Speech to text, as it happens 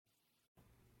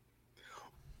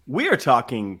We are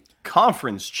talking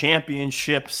conference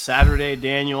championship Saturday,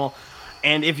 Daniel.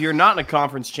 And if you're not in a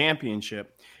conference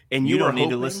championship and you don't need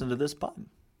to listen to this pod.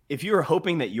 If you're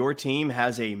hoping that your team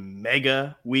has a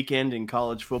mega weekend in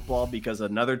college football because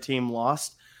another team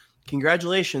lost,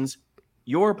 congratulations.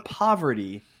 Your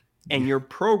poverty and your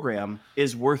program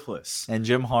is worthless. And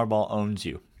Jim Harbaugh owns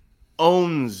you.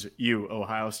 Owns you,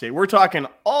 Ohio State. We're talking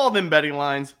all them betting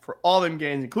lines for all them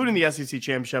games, including the SEC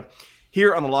championship,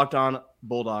 here on the Locked On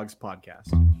Bulldogs podcast.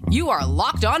 You are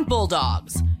Locked On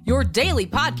Bulldogs, your daily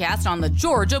podcast on the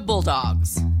Georgia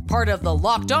Bulldogs. Part of the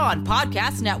Locked On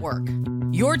Podcast Network.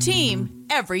 Your team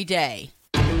every day.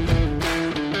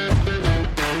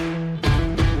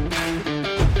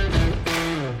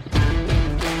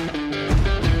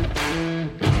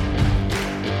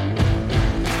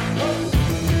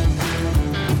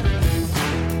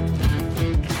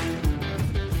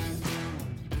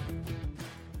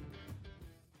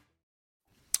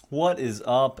 What is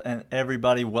up, and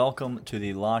everybody? Welcome to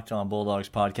the Locked On Bulldogs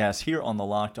podcast here on the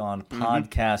Locked On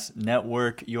Podcast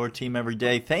Network. Your team every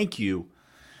day. Thank you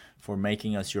for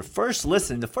making us your first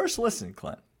listen,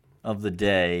 Clint, of the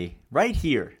day, right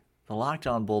here, the Locked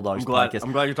On Bulldogs podcast.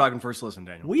 I'm glad you're talking first listen,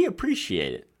 Daniel. We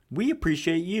appreciate it. We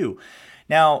appreciate you.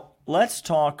 Now, let's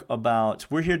talk about.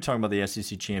 We're here to talk about the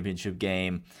SEC championship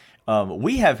game.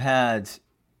 We have had,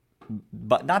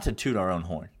 but not to toot our own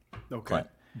horn, Okay, Clint,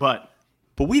 but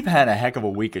we've had a heck of a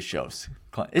week of shows.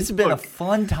 It's been a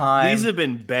fun time. These have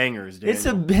been bangers, Daniel.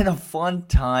 It's been a fun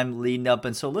time leading up.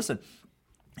 And so, listen,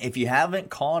 if you haven't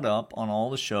caught up on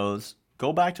all the shows,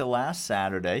 go back to last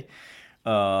Saturday.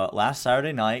 Last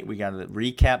Saturday night, we got a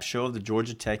recap show of the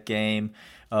Georgia Tech game.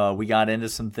 We got into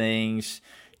some things.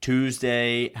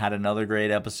 Tuesday, had another great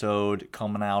episode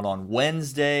coming out on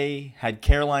Wednesday. Had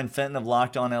Caroline Fenton of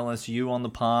Locked On LSU on the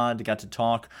pod. Got to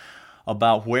talk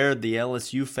about where the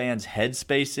LSU fans'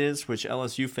 headspace is, which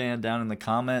LSU fan down in the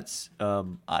comments,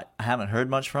 I haven't heard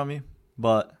much from you,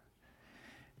 but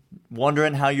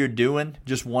wondering how you're doing,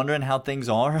 just wondering how things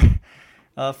are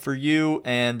for you.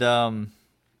 And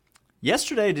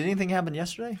yesterday, did anything happen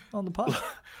yesterday on the pod?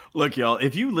 Look, y'all,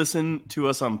 if you listen to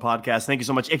us on podcasts, thank you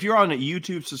so much. If you're on a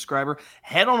YouTube subscriber,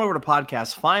 head on over to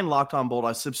podcasts, find Locked On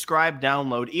Bulldogs, subscribe,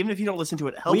 download. Even if you don't listen to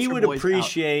it, helps we your would boys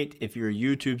appreciate if you're a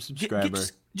YouTube subscriber.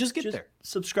 Just get there.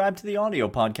 Subscribe to the audio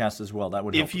podcast as well. That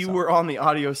would help. If you were on the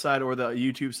audio side or the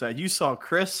YouTube side, you saw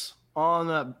Chris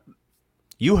on.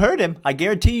 You heard him. I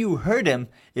guarantee you heard him,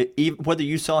 whether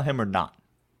you saw him or not.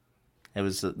 There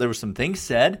were some things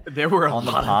said. There were a on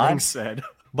the lot pod, of things said.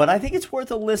 But I think it's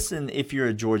worth a listen if you're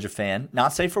a Georgia fan.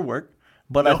 Not safe for work,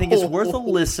 but I think it's worth a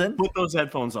listen. Put those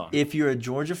headphones on. If you're a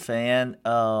Georgia fan,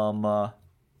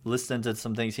 listen to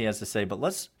some things he has to say. But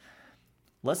let's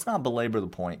not belabor the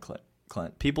point, Clint.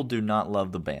 People do not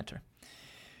love the banter.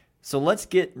 So let's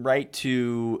get right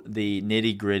to the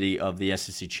nitty-gritty of the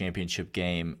SEC championship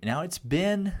game. Now, it's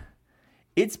been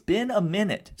a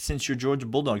minute since your Georgia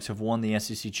Bulldogs have won the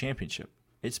SEC championship.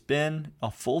 It's been a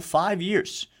full 5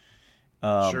 years.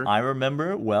 Sure. I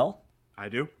remember it well. I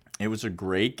do. It was a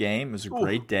great game. It was a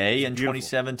great day in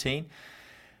 2017.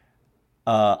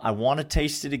 I want to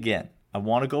taste it again. I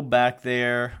want to go back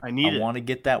there. I want to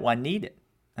get that. Well, I need it.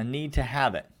 I need to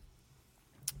have it.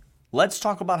 Let's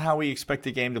talk about how we expect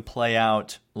the game to play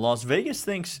out. Las Vegas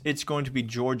thinks it's going to be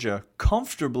Georgia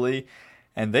comfortably,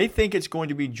 and they think it's going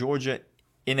to be Georgia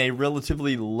in a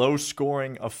relatively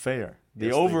low-scoring affair.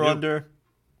 The over-under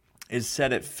is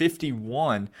set at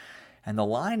 51, and the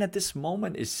line at this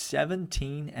moment is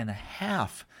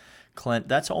 17.5. Clint,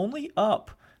 that's only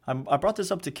up. I brought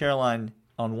this up to Caroline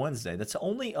on Wednesday. That's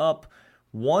only up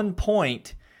 1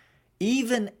 point,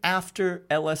 even after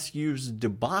LSU's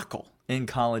debacle in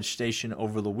College Station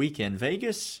over the weekend.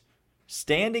 Vegas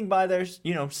standing by their,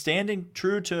 standing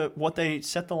true to what they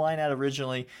set the line at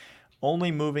originally, only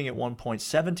moving at 1 point.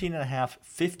 17.5,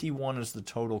 51 is the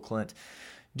total, Clint.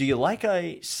 Do you like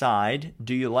a side?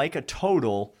 Do you like a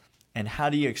total? And how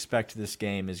do you expect this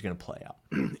game is going to play out?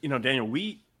 Daniel,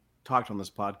 we talked on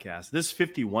this podcast. This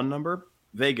 51 number,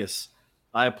 Vegas,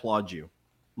 I applaud you.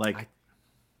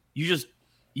 You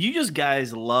just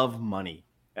guys love money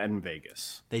in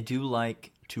Vegas. They do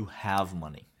like to have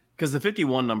money. Because the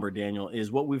 51 number, Daniel,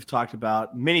 is what we've talked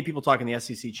about. Many people talk in the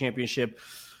SEC championship,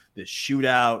 this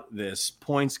shootout, this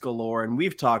points galore. And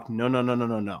we've talked,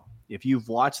 no. If you've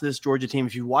watched this Georgia team,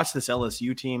 if you watch this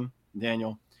LSU team,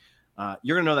 Daniel,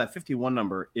 you're going to know that 51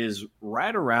 number is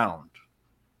right around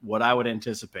what I would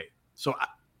anticipate. So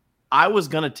I was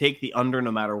going to take the under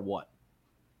no matter what.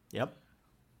 Yep.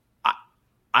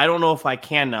 I don't know if I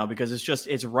can now because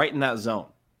it's right in that zone.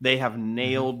 They have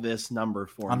nailed this number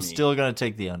for me. I'm still going to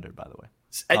take the under, by the way.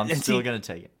 I'm still going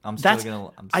to take it.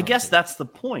 I guess that's the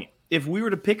point. If we were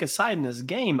to pick a side in this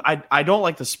game, I don't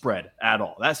like the spread at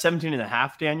all. That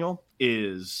 17.5, Daniel,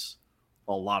 is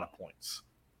a lot of points.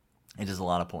 It is a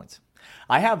lot of points.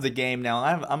 I have the game now.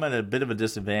 I'm at a bit of a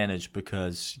disadvantage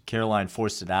because Caroline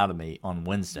forced it out of me on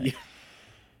Wednesday.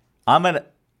 Yeah.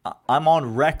 I'm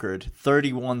on record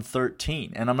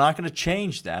 31-13, and I'm not going to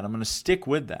change that. I'm going to stick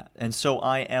with that. And so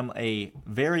I am a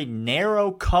very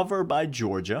narrow cover by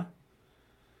Georgia.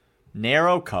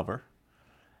 Narrow cover.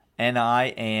 And I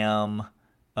am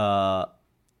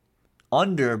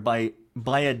under by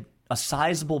a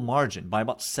sizable margin, by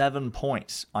about 7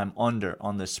 points. I'm under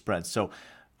on this spread. So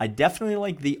I definitely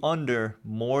like the under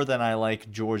more than I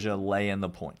like Georgia laying the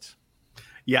points.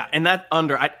 Yeah, and that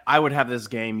under, I would have this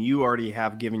game. You already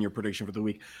have given your prediction for the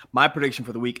week. My prediction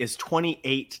for the week is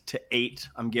 28-8.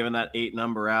 I'm giving that 8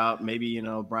 number out. Maybe,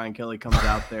 Brian Kelly comes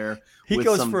out there. He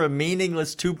goes for a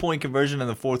meaningless 2-point conversion in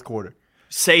the fourth quarter.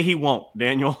 Say he won't,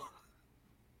 Daniel.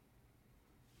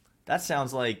 That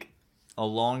sounds like a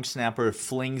long snapper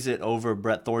flings it over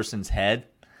Brett Thorson's head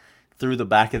through the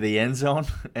back of the end zone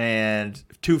and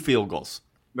 2 field goals.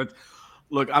 But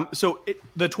look,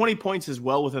 the 20 points is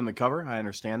well within the cover. I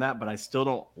understand that, but I still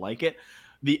don't like it.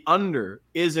 The under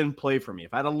is in play for me.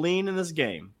 If I had a lean in this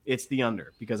game, it's the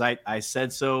under because I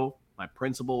said so. My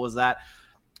principle was that.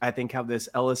 I think how this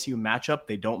LSU matchup,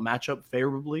 they don't match up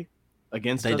favorably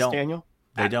against us, Daniel.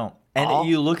 They don't. And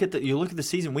you look at the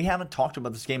season. We haven't talked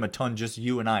about this game a ton, just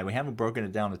you and I. We haven't broken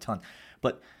it down a ton.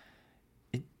 But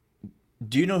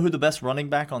do you know who the best running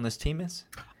back on this team is?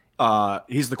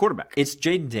 He's the quarterback. It's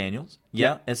Jaden Daniels.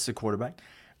 Yeah, it's the quarterback.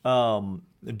 Do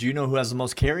you know who has the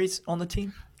most carries on the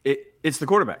team? It's the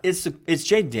quarterback. It's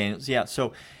Jaden Daniels. Yeah.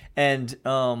 So, and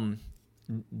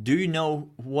do you know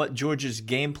what Georgia's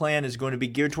game plan is going to be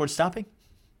geared towards stopping?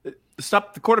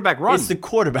 Stop the quarterback run. It's the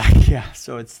quarterback. Yeah.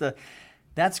 So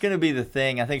that's going to be the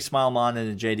thing. I think Smile Mondon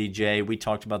and JDJ. We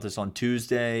talked about this on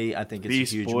Tuesday. I think it's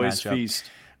a huge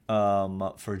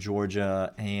matchup for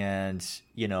Georgia, and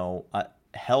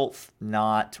health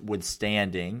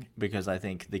notwithstanding, because I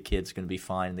think the kid's going to be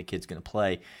fine and the kid's going to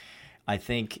play. I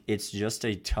think it's just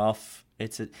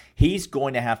he's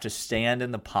going to have to stand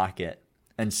in the pocket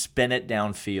and spin it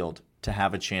downfield to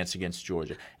have a chance against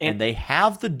Georgia. And they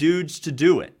have the dudes to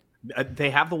do it. They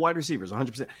have the wide receivers,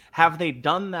 100%. Have they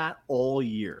done that all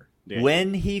year? Daniel?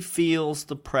 When he feels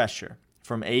the pressure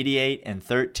from 88 and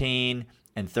 13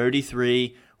 and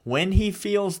 33, when he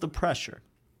feels the pressure,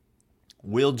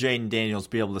 will Jaden Daniels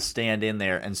be able to stand in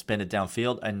there and spin it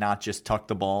downfield and not just tuck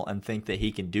the ball and think that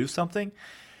he can do something?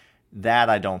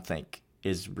 That I don't think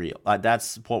is real.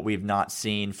 That's what we've not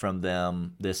seen from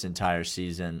them this entire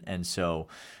season. And so,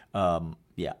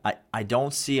 I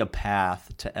don't see a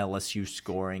path to LSU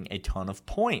scoring a ton of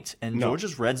points. And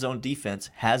Georgia's red zone defense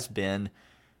has been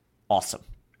awesome.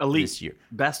 Elite this year.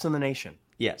 Best in the nation.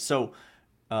 Yeah, so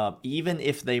even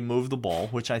if they move the ball,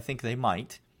 which I think they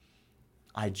might,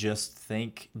 I just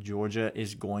think Georgia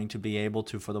is going to be able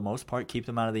to, for the most part, keep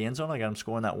them out of the end zone. I got them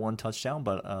scoring that 1 touchdown,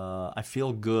 but I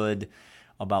feel good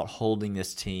about holding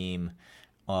this team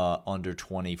under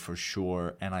 20 for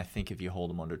sure. And I think if you hold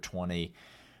them under 20,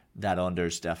 that under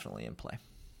is definitely in play.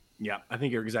 Yeah, I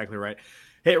think you're exactly right.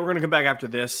 Hey, we're going to come back after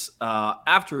this,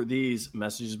 after these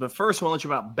messages. But first, I want to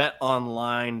let you about Bet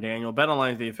Online, Daniel. Bet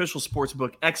Online is the official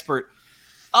sportsbook expert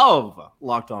of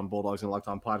Locked On Bulldogs and Locked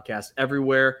On Podcast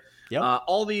everywhere. Yep.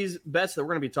 All these bets that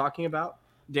we're going to be talking about,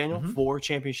 Daniel, for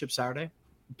Championship Saturday,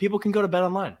 people can go to Bet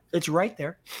Online. It's right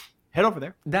there. Head over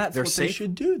there. That's what they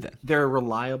should do then. They're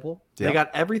reliable. Yep. They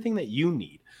got everything that you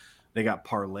need. They got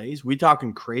parlays. We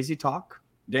talking crazy talk,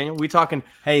 Daniel. We talking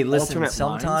hey, listen,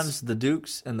 sometimes lines. The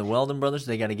Dukes and the Weldon brothers,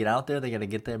 they got to get out there. They got to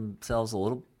get themselves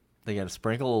they got to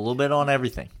sprinkle a little bit on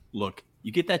everything. Look,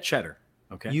 you get that cheddar,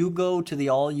 okay? You go to the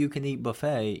all-you-can-eat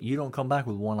buffet, you don't come back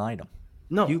with one item.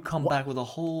 No. You come back with a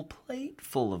whole plate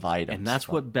full of items. And that's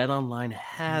what Bet Online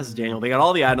has, Daniel. They got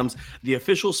all the items, the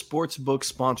official sportsbook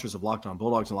sponsors of Locked On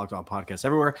Bulldogs and Locked On Podcasts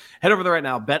everywhere. Head over there right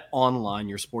now. Bet Online,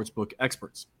 your sportsbook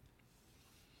experts.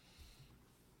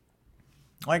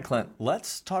 All right, Clint, let's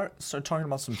start talking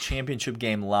about some championship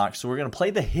game locks. So we're going to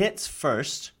play the hits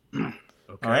first. Okay.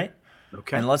 All right?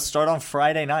 Okay. And let's start on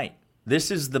Friday night.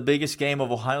 This is the biggest game of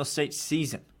Ohio State's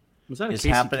season. Was that it's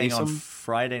happening on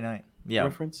Friday night. Yeah.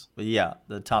 Reference? Yeah,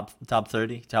 the top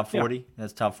 30, top 40. Yeah.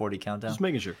 That's top 40 countdown. Just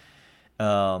making sure.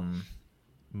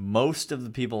 Most of the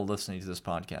people listening to this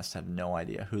podcast have no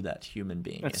idea who that human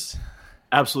being is.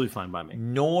 Absolutely fine by me.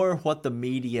 Nor what the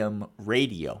medium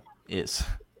radio is.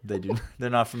 They're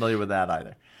not familiar with that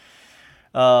either.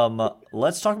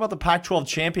 Let's talk about the Pac-12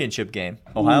 championship game.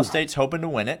 Ohio State's hoping to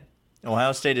win it.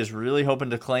 Ohio State is really hoping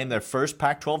to claim their first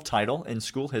Pac-12 title in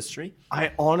school history.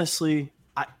 I honestly,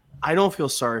 I don't feel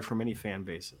sorry for many fan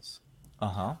bases.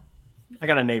 Uh-huh. I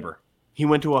got a neighbor. He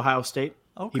went to Ohio State.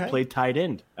 Okay. He played tight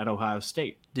end at Ohio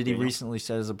State. Did he recently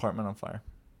set his apartment on fire?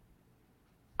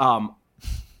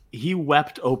 He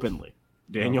wept openly,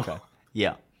 Daniel. Okay.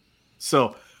 Yeah.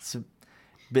 So it's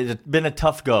been a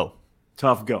tough go.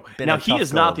 Tough go. Now, he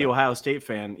is not the Ohio State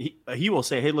fan. He will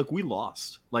say, hey, look, we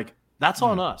lost. Like, that's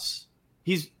on us.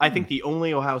 He's, I think, the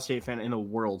only Ohio State fan in the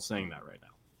world saying that right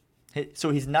now. So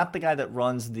he's not the guy that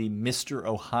runs the Mr.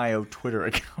 Ohio Twitter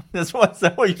account. Is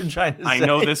that what you're trying to say? I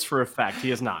know this for a fact.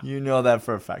 He is not. You know that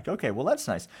for a fact. Okay, well, that's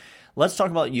nice. Let's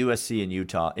talk about USC and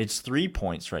Utah. It's 3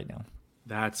 points right now.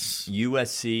 That's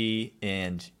USC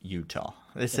and Utah.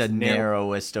 It's the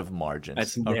narrowest of margins.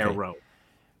 That's narrow.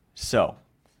 So,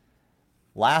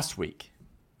 last week,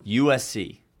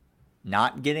 USC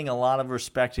not getting a lot of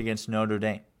respect against Notre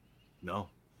Dame. No.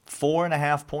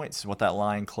 4.5 points is what that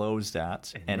line closed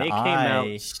at. And they came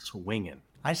out swinging.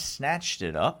 I snatched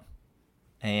it up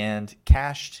and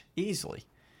cashed easily.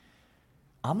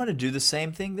 I'm going to do the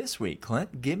same thing this week,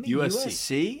 Clint. Give me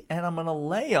USC and I'm going to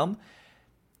lay them.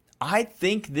 I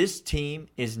think this team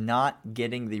is not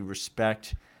getting the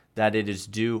respect that it is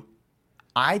due.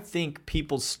 I think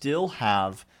people still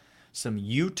have some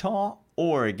Utah,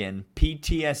 Oregon,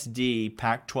 PTSD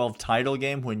Pac-12 title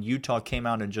game when Utah came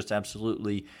out and just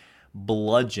absolutely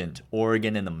bludgeoned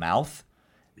Oregon in the mouth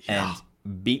and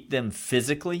beat them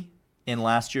physically in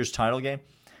last year's title game.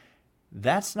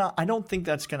 I don't think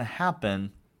that's going to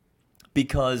happen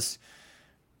because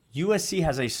USC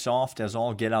has a soft as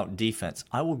all get out defense.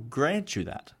 I will grant you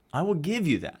that. I will give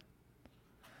you that.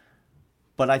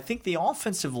 But I think the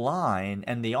offensive line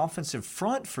and the offensive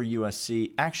front for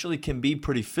USC actually can be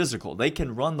pretty physical. They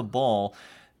can run the ball.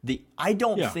 I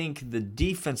don't think the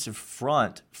defensive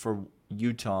front for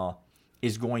Utah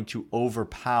is going to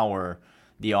overpower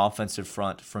the offensive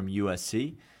front from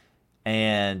USC.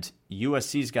 And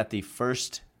USC's got the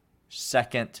first,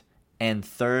 second, and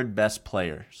third best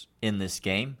players in this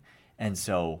game. And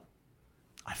so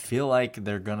I feel like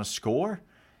they're going to score.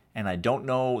 And I don't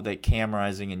know that Cam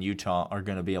Rising and Utah are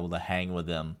going to be able to hang with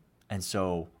them. And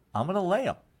so I'm going to lay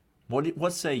them.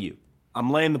 What say you? I'm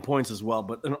laying the points as well.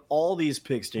 But in all these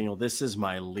picks, Daniel, this is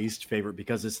my least favorite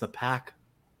because it's the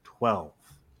Pac-12.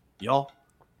 Y'all?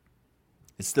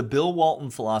 It's the Bill Walton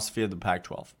philosophy of the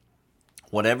Pac-12.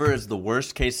 Whatever is the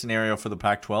worst case scenario for the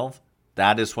Pac-12,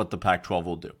 that is what the Pac-12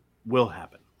 will do. Will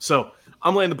happen. So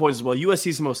I'm laying the points as well.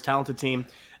 USC's the most talented team.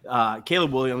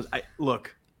 Caleb Williams,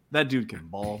 look, that dude can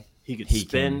ball. He can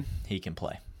spin. He can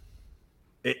play.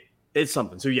 It's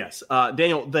something. So yes,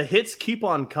 Daniel, the hits keep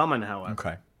on coming. However,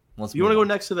 okay. You want to go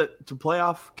next to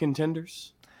playoff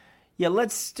contenders? Yeah,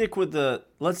 let's stick with the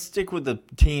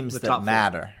teams that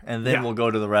matter, and then we'll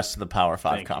go to the rest of the Power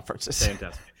 5 conferences.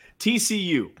 Fantastic.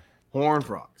 TCU, Horned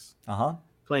Frogs.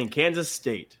 Playing Kansas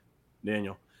State.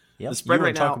 Daniel. Yep. The spread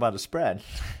right now. Talk about a spread.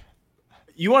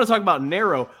 You want to talk about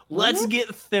narrow? Let's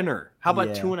get thinner. How about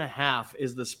 2.5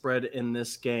 is the spread in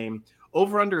this game?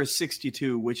 Over under is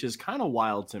 62, which is kind of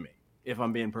wild to me, if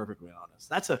I'm being perfectly honest.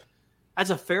 That's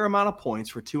a fair amount of points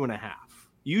for 2.5.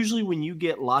 Usually when you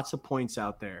get lots of points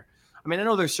out there, I mean, I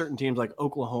know there's certain teams like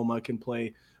Oklahoma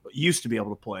used to be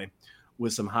able to play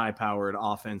with some high-powered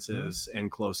offenses and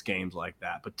close games like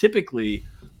that. But typically,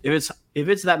 if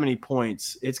it's that many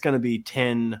points, it's going to be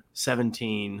 10,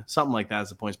 17, something like that as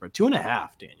the point spread. 2.5,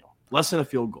 Daniel. Less than a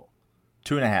field goal.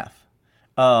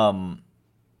 2.5.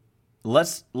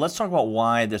 Let's talk about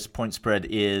why this point spread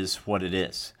is what it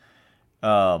is.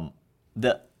 The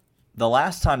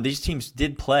last time these teams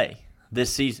did play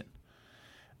this season,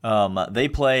 they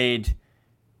played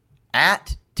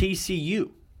at TCU.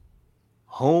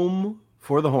 Home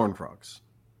for the Horned Frogs.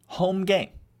 Home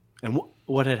game. And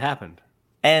what had happened?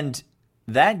 And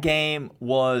that game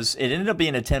it ended up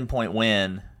being a 10-point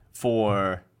win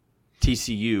for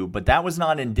TCU, but that was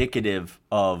not indicative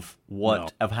of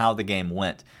how the game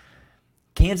went.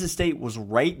 Kansas State was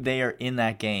right there in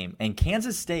that game, and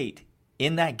Kansas State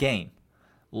in that game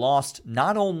lost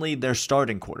not only their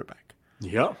starting quarterback,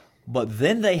 but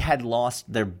then they had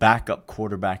lost their backup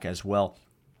quarterback as well.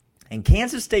 And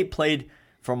Kansas State played,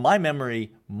 from my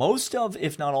memory, most of,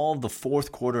 if not all of the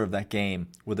fourth quarter of that game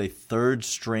with a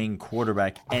third-string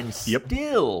quarterback and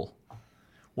still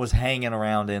was hanging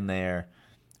around in there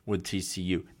with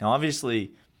TCU. Now,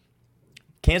 obviously,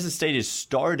 Kansas State is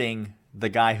starting the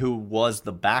guy who was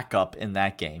the backup in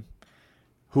that game,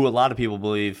 who a lot of people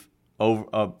believe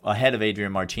ahead of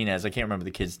Adrian Martinez. I can't remember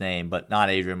the kid's name, but not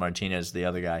Adrian Martinez, the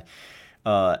other guy.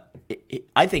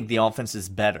 I think the offense is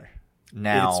better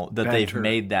now that they've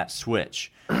made that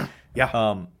switch.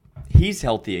 Yeah. He's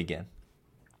healthy again.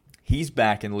 He's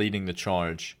back and leading the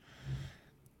charge.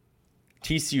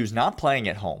 TCU's not playing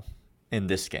at home in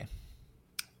this game.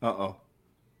 Uh-oh.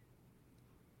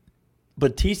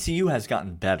 But TCU has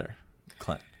gotten better,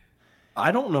 Clint.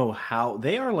 I don't know how.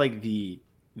 They are like the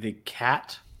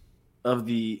cat of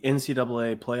the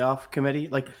NCAA playoff committee.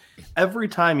 Like, every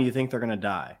time you think they're going to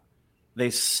die, they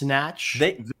snatch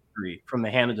victory from the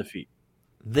hand of defeat.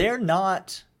 They're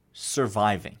not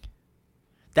surviving.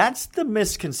 That's the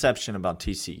misconception about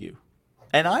TCU.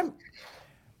 And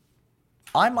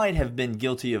I might have been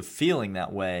guilty of feeling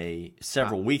that way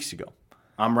several weeks ago.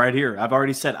 I'm right here. I've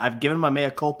already said, I've given my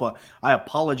mea culpa. I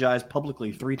apologized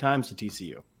publicly 3 times to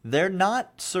TCU. They're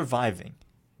not surviving.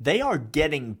 They are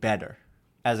getting better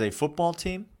as a football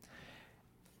team.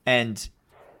 And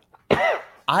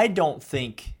I don't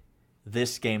think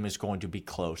this game is going to be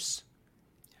close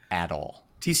at all.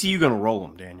 TCU going to roll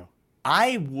them, Daniel.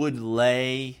 I would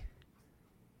lay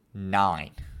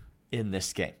 9 in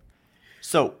this game.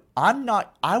 So I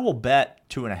will bet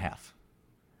 2.5.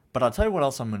 But I'll tell you what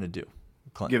else I'm going to do,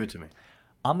 Clint. Give it to me.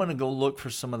 I'm going to go look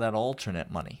for some of that alternate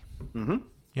money. Mm-hmm.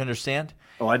 You understand?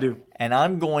 Oh, I do. And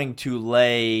I'm going to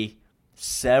lay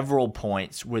several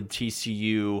points with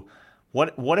TCU.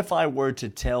 What if I were to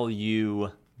tell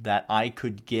you that I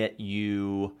could get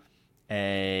you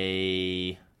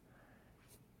a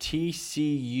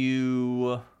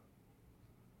TCU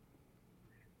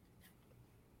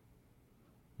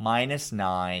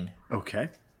 -9? Okay.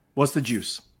 What's the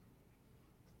juice?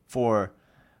 For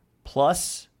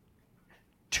plus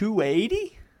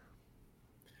 280?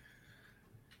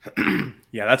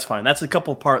 Yeah, that's fine. That's a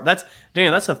couple that's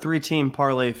Daniel, that's a 3-team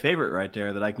parlay favorite right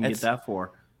there that I can get that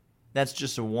for. That's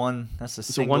just a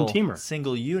single one-teamer.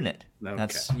 Single unit.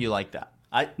 Okay. You like that.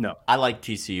 No. I like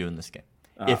TCU in this game.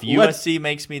 If USC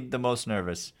makes me the most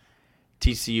nervous,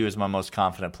 TCU is my most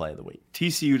confident play of the week.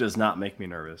 TCU does not make me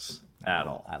nervous at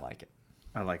all. I like it.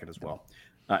 I like it as well.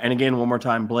 And again, one more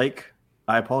time, Blake,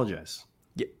 I apologize.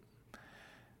 Yeah.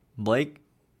 Blake,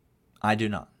 I do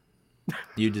not.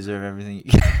 You deserve everything you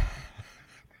get.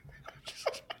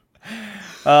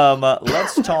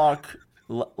 Let's talk.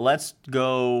 Let's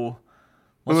go.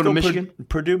 Let's go Michigan.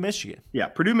 Purdue, Michigan. Yeah,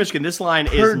 Purdue, Michigan. This line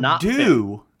is not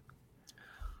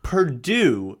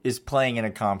Purdue is playing in a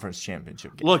conference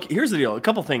championship game. Look, here's the deal. A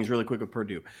couple things really quick with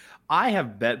Purdue. I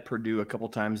have bet Purdue a couple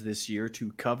times this year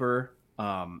to cover,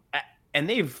 and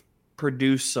they've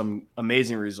produced some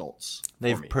amazing results.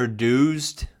 They've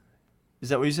produced. Is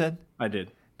that what you said? I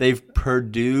did. They've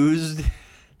produced.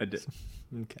 I did.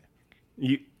 Okay.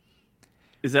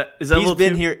 Is that a little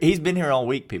been too, here? He's been here all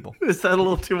week, people. Is that a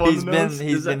little too on the nose?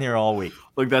 He's been here all week.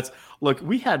 Look.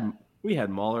 We had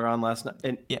Mahler on last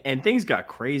night, and things got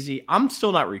crazy. I'm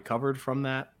still not recovered from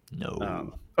that.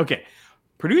 No. Okay.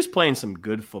 Purdue's playing some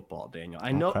good football, Daniel.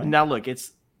 I know. Okay. Now, look,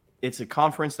 it's a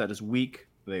conference that is weak.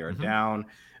 They are down.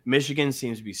 Michigan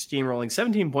seems to be steamrolling.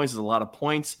 17 points is a lot of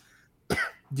points.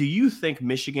 Do you think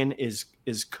Michigan is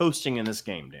coasting in this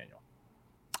game, Daniel?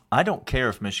 I don't care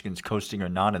if Michigan's coasting or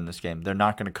not in this game. They're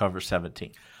not going to cover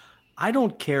 17. I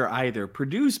don't care either.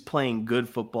 Purdue's playing good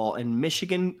football, and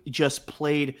Michigan just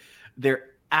played their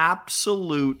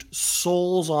absolute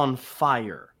souls on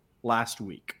fire last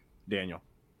week, Daniel.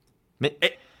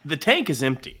 The tank is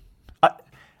empty.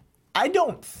 I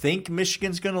don't think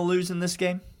Michigan's going to lose in this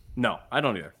game. No, I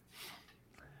don't either.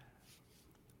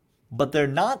 But they're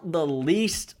not the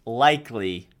least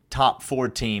likely top 4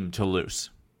 team to lose.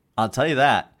 I'll tell you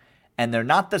that. And they're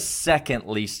not the second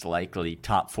least likely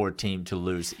top 4 team to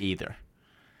lose either.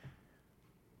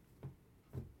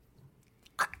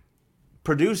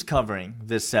 Purdue's covering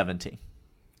this 17.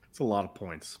 It's a lot of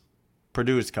points.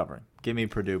 Purdue is covering. Give me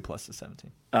Purdue plus the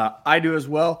 17. I do as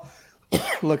well.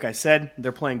 Look, I said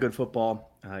they're playing good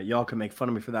football. Y'all can make fun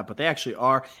of me for that, but they actually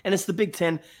are. And it's the Big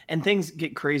Ten, and things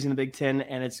get crazy in the Big Ten,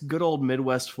 and it's good old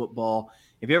Midwest football.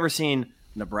 Have you ever seen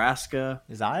Nebraska?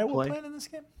 Is Iowa playing in this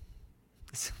game?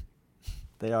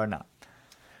 They are not.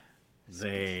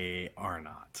 They are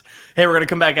not. Hey, we're going to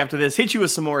come back after this, hit you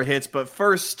with some more hits, but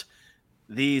first,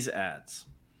 these ads.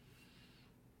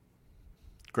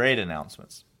 Great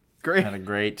announcements. Great. Had a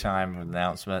great time with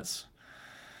announcements.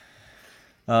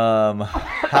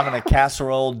 Having a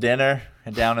casserole dinner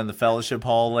down in the fellowship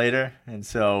hall later, and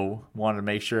so wanted to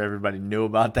make sure everybody knew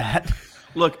about that.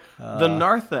 Look, the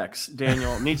Narthex,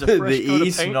 Daniel, needs a fresh the coat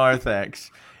East of paint.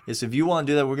 Narthex. Yes, if you want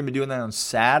to do that, we're going to be doing that on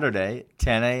Saturday,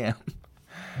 10 a.m.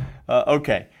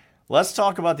 Okay, let's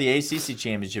talk about the ACC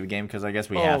championship game because I guess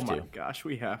we have to. Oh, my gosh,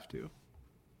 we have to.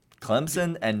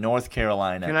 Clemson and North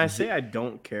Carolina. Can I say I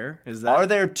don't care? Are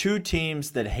there two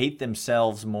teams that hate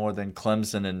themselves more than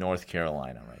Clemson and North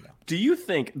Carolina right now? Do you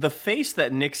think the face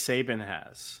that Nick Saban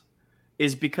has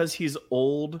is because he's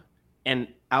old and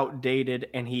outdated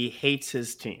and he hates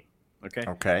his team?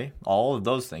 Okay. All of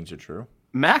those things are true.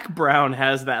 Mac Brown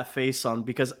has that face on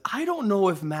because I don't know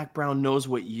if Mac Brown knows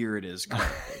what year it is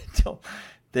currently.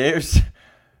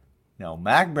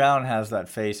 Mac Brown has that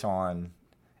face on,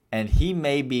 and he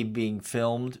may be being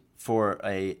filmed for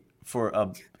a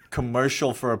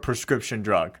commercial for a prescription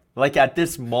drug. Like at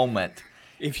this moment.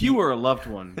 If you were a loved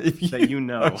one that you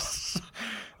know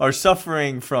are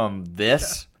suffering from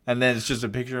this, and then it's just a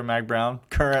picture of Mac Brown,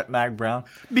 current Mac Brown.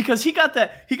 Because he got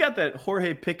that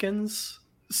Jorge Pickens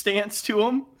stance to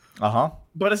him.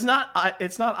 But it's not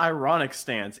ironic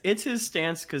stance. It's his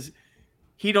stance because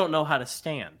he don't know how to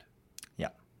stand. Yeah.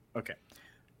 Okay.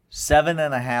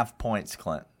 7.5 points,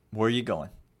 Clint. Where are you going?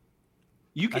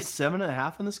 You get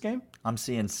 7.5 in this game? I'm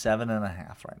seeing 7.5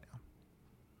 right now.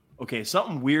 Okay,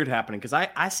 something weird happening because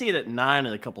I see it at 9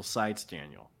 at a couple sites,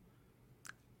 Daniel.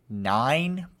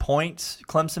 9 points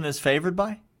Clemson is favored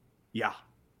by? Yeah.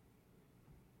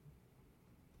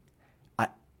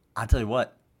 I'll tell you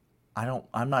what.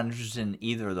 I'm not interested in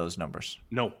either of those numbers.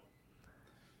 No.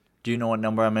 Do you know what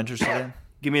number I'm interested in?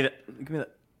 Give me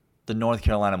that. The North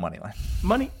Carolina money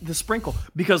line. The sprinkle.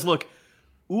 Because look,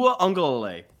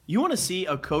 Uiagalelei, you want to see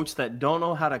a coach that don't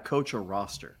know how to coach a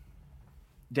roster.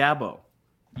 Dabo,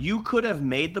 you could have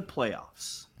made the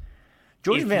playoffs.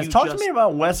 Jordan Vance, talk to me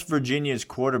about West Virginia's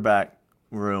quarterback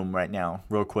room right now,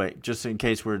 real quick, just in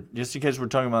case we're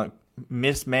talking about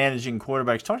mismanaging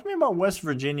quarterbacks. Talk to me about West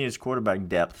Virginia's quarterback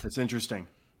depth. It's interesting.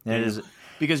 It is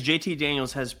because JT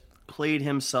Daniels has played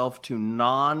himself to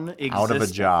non-existent. Out of a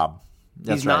job.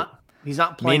 That's right. He's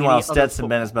not playing. Meanwhile, Stetson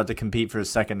Bennett is about to compete for his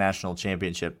second national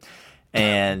championship,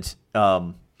 and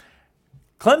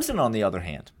Clemson, on the other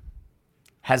hand,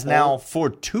 has now for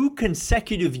 2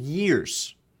 consecutive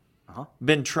years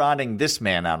been trotting this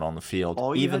man out on the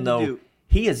field, even though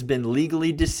he has been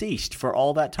legally deceased for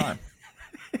all that time.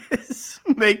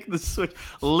 Make the switch.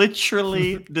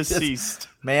 Literally deceased.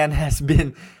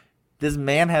 This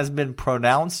man has been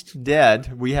pronounced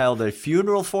dead. We held a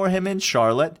funeral for him in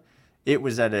Charlotte. It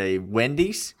was at a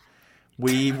Wendy's.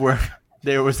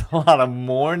 There was a lot of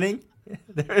mourning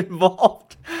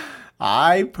involved.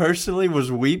 I personally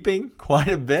was weeping quite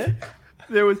a bit.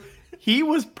 He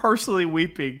was personally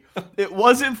weeping. It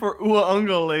wasn't for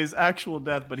Uiagalelei's actual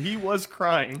death, but he was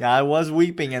crying. Yeah, I was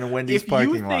weeping in a Wendy's parking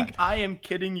lot. If you think I am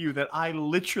kidding you that I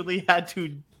literally had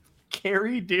to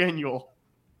carry Daniel,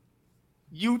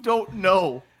 you don't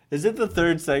know. Is it the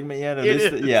third segment yet? It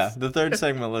is. Yeah, the third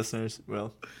segment, listeners.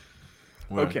 Well,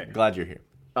 we're glad you're here.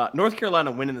 North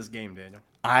Carolina winning this game, Daniel.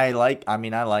 I like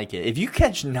it. If you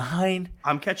catch 9.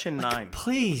 I'm catching 9.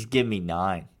 Please give me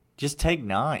 9. Just take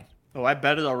 9. Oh, I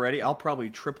bet it already. I'll probably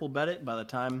triple bet it by the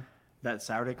time that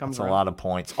Saturday comes around. That's a lot of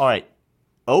points. All right.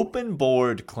 Open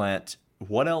board, Clint.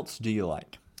 What else do you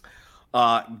like?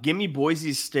 Give me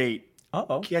Boise State.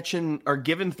 Giving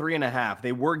 3.5.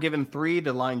 They were given 3.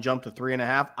 The line jumped to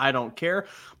 3.5. I don't care.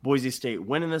 Boise State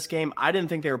winning this game. I didn't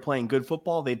think they were playing good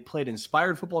football. They played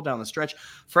inspired football down the stretch.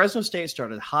 Fresno State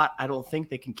started hot. I don't think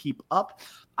they can keep up.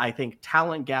 I think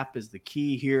talent gap is the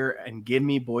key here, and give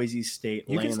me Boise State.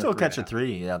 You can still catch a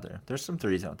 3 out there. There's some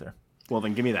 3s out there. Well,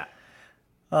 then give me that.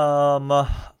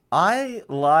 I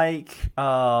like.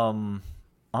 I'm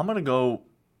gonna go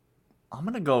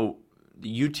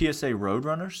the UTSA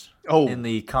Roadrunners in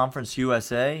the Conference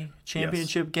USA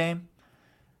championship game.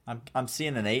 I'm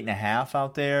seeing an 8.5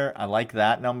 out there. I like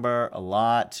that number a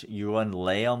lot. You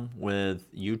unlay them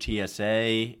with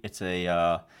UTSA.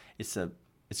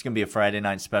 It's gonna be a Friday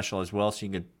night special as well, so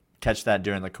you can catch that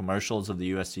during the commercials of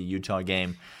the USC Utah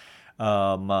game.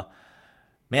 Man,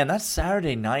 that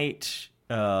Saturday night.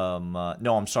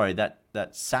 No, I'm sorry. That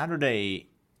Saturday.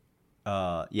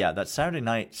 That Saturday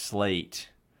night slate.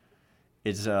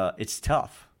 It's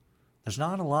tough. There's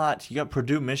not a lot. You got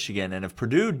Purdue, Michigan, and if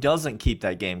Purdue doesn't keep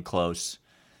that game close,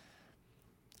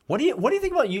 what do you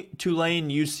think about Tulane,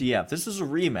 UCF? This is a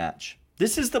rematch.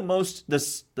 This is the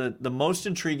most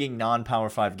intriguing non-Power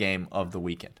 5 game of the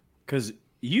weekend. Because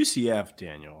UCF,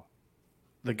 Daniel,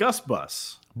 the Gus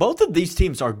Bus. Both of these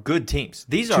teams are good teams.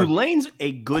 These are Tulane's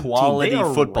a good quality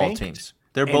team. Football teams.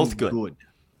 They're both good.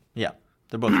 Yeah,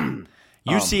 they're both good.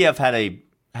 UCF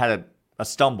had a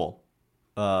stumble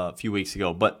a few weeks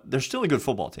ago, but they're still a good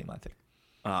football team, I think.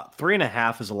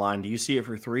 3.5 is a line. Do you see it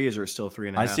for 3? Is there still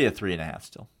 3.5? I see a 3.5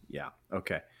 still. Yeah.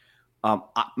 Okay.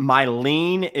 My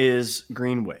lean is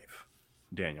Green Wave,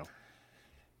 Daniel.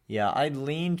 Yeah, I'd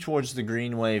lean towards the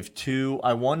green wave too.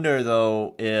 I wonder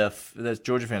though if the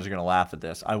Georgia fans are going to laugh at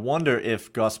this. I wonder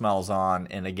if Gus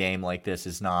Malzahn in a game like this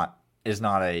is not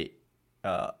a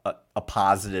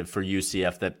positive for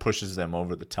UCF that pushes them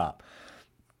over the top,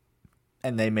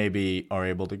 and they maybe are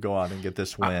able to go out and get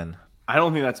this win. I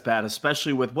don't think that's bad,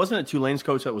 especially with, wasn't it Tulane's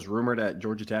coach that was rumored at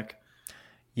Georgia Tech?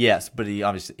 Yes, but he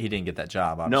didn't get that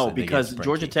job. No, because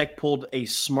Georgia Tech pulled a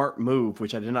smart move,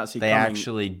 which I did not see coming. They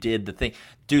actually did the thing.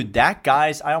 Dude,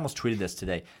 I almost tweeted this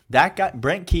today. That guy,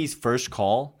 Brent Key's first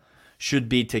call should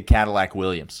be to Cadillac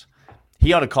Williams.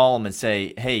 He ought to call him and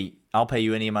say, hey, I'll pay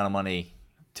you any amount of money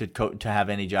to have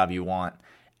any job you want,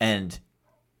 and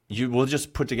we'll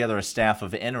just put together a staff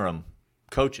of interim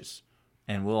coaches,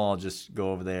 and we'll all just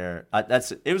go over there.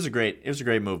 It was a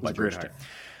great move by Georgia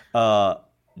Tech.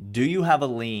 Do you have a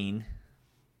lean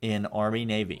in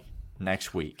Army-Navy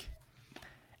next week?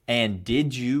 And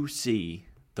did you see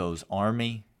those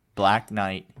Army Black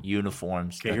Knight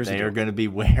uniforms that they are going to be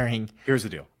wearing? Here's the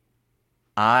deal.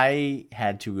 I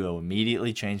had to go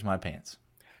immediately change my pants.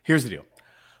 Here's the deal.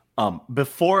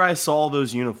 Before I saw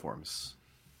those uniforms,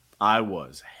 I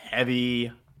was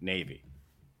heavy Navy.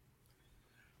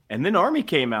 And then Army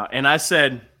came out, and I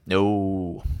said,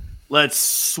 no, let's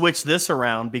switch this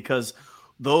around, because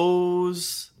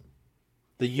the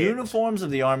uniforms of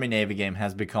the Army-Navy game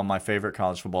has become my favorite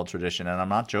college football tradition, and I'm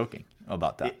not joking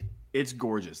about that. It's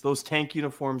gorgeous. Those tank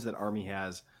uniforms that Army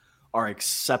has are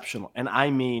exceptional, and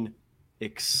I mean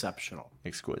exceptional.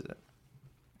 Exquisite.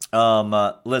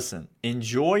 Listen,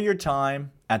 enjoy your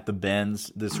time at the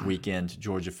Benz this weekend,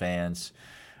 Georgia fans.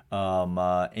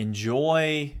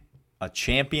 Enjoy a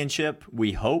championship,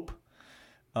 we hope.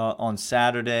 On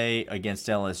Saturday against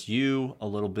LSU, a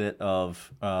little bit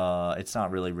of it's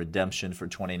not really redemption for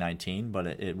 2019, but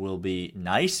it will be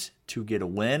nice to get a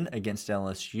win against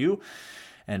LSU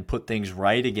and put things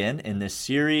right again in this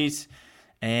series.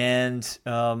 And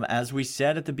as we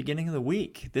said at the beginning of the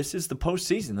week, this is the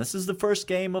postseason. This is the first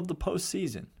game of the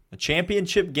postseason, a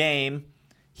championship game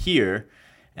here,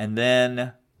 and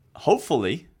then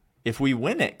hopefully, if we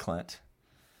win it, Clint,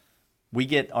 we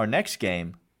get our next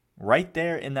game right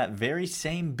there in that very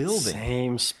same building.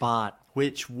 Same spot.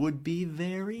 Which would be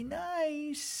very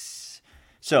nice.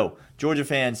 So, Georgia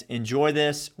fans, enjoy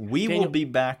this. We will be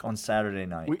back on Saturday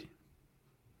night.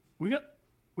 We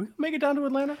make it down to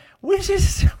Atlanta? We'll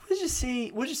just see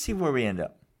where we end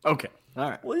up. Okay. All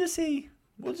right. We'll just see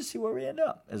where we end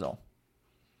up, is all.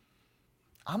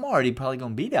 I'm already probably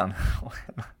going to be down.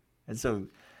 And so,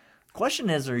 question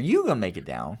is, are you going to make it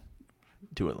down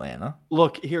to Atlanta?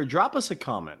 Look, here, drop us a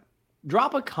comment.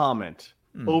 Drop a comment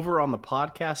over on the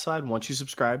podcast side once you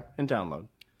subscribe and download.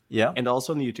 Yeah. And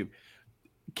also on the YouTube.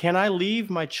 Can I leave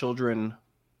my children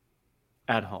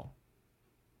at home?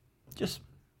 Just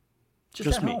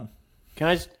at me. Home. Can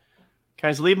I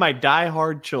just leave my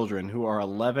diehard children who are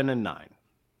 11 and 9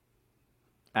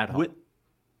 at home?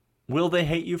 Will they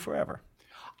hate you forever?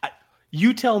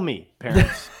 You tell me,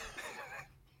 parents.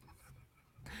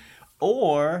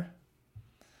 Or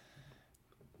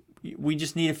we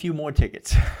just need a few more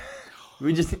tickets.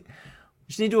 we just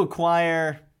need to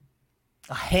acquire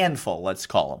a handful. Let's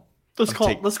call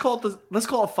them. Let's call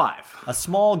it 5. A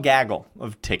small gaggle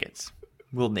of tickets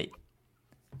we'll need,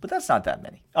 but that's not that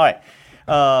many. All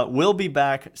right, we'll be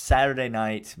back Saturday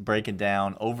night, breaking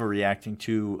down, overreacting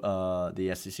to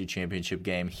the SEC championship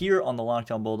game here on the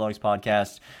Locked On Bulldogs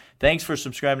podcast. Thanks for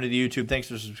subscribing to the YouTube. Thanks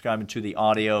for subscribing to the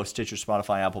audio, Stitcher,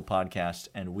 Spotify, Apple Podcast,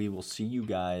 and we will see you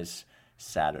guys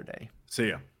Saturday. See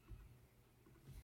ya.